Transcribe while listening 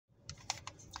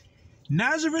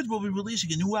Nazareth will be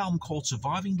releasing a new album called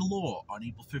Surviving the Law on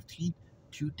April 15th,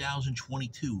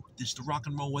 2022. This is the Rock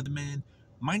and Roll Weatherman.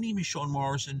 My name is Sean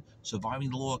Morrison. Surviving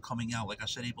the Law coming out, like I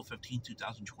said, April 15th,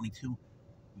 2022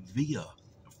 via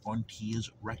Frontiers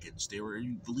Records. They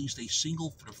released a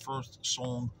single for the first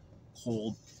song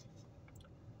called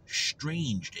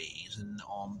Strange Days, and the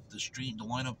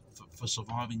lineup for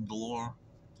Surviving the Law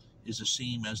is the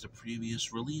same as the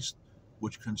previous release,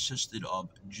 which consisted of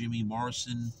Jimmy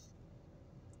Morrison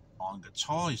on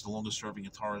guitar. He's the longest serving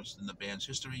guitarist in the band's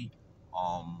history.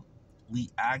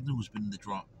 Pete Agnew, who's been in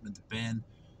the band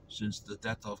since the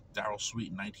death of Daryl Sweet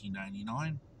in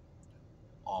 1999.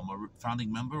 A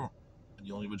founding member and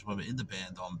the only original member in the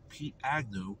band, Pete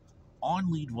Agnew,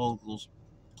 on lead vocals.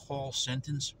 Paul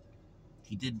Sentence,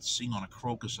 he did sing on a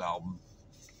Crocus album.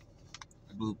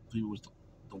 I believe it was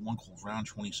the one called Round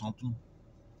 20 something.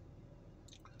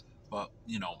 But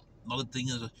another thing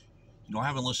is, I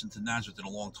haven't listened to Nazareth in a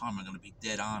long time. I'm going to be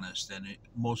dead honest, and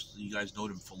most of you guys know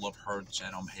them for Love Hurts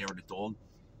and Hair of the Dog.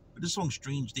 But this song,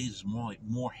 Strange Days, is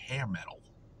more hair metal.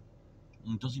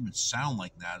 And it doesn't even sound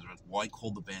like Nazareth. Why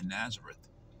call the band Nazareth?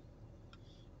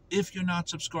 If you're not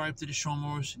subscribed to the Sean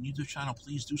Morrison YouTube channel,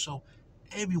 please do so.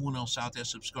 Everyone else out there,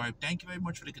 subscribe. Thank you very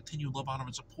much for the continued love, honor,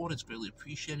 and support. It's greatly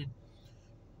appreciated.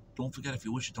 Don't forget, if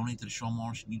you wish to donate to the Sean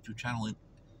Morrison YouTube channel,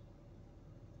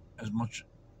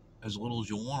 as little as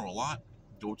you want or a lot,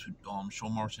 go to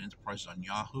Sean Morrison Enterprises on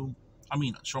Yahoo.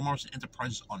 Sean Morrison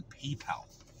Enterprises on PayPal.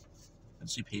 And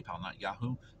see PayPal, not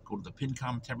Yahoo. Go to the pinned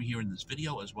commentary here in this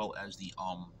video, as well as the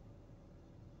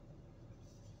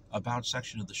about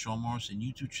section of the Sean Morrison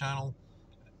YouTube channel,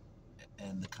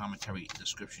 and the commentary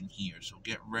description here. So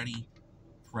get ready,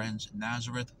 friends.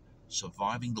 Nazareth,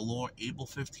 Surviving the Law, April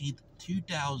 15th,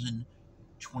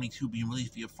 2022, being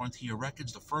released via Frontier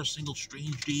Records. The first single,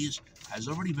 Strange Days, has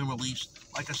already been released.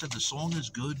 Like I said, the song is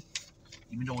good,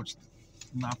 even though it's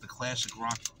not the classic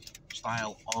rock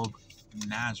style of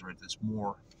Nazareth. It's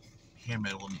more hair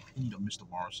metal and Mr.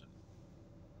 Morrison.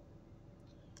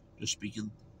 Just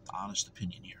speaking the honest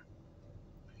opinion here.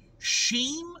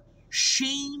 Shame,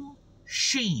 shame,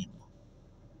 shame